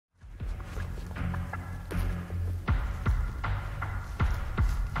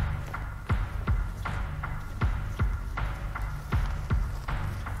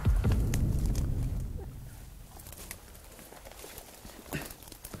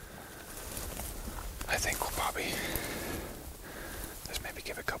think we'll probably just maybe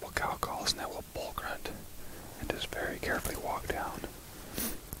give a couple cow calls and then we'll bull grunt and just very carefully walk down.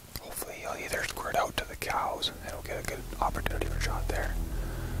 Hopefully he'll either squirt out to the cows and we'll get a good opportunity for a shot there,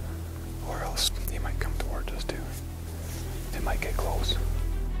 or else he might come towards us too. It might get close.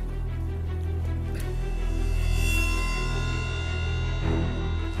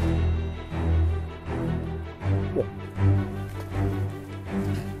 Yeah.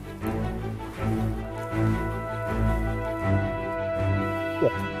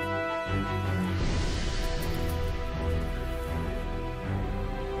 Yeah.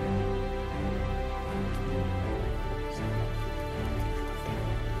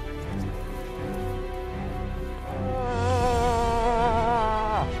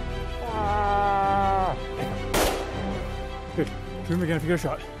 Good. Shoot him again if you get a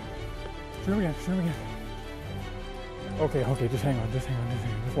shot. Shoot him again, shoot him again. Okay, okay, just hang on, just hang on, just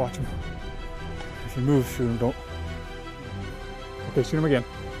hang on. Just watch him. If he moves, shoot him, don't. Okay, shoot him again.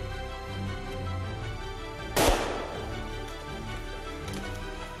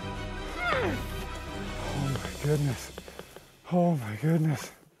 Oh my goodness. Oh my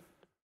goodness.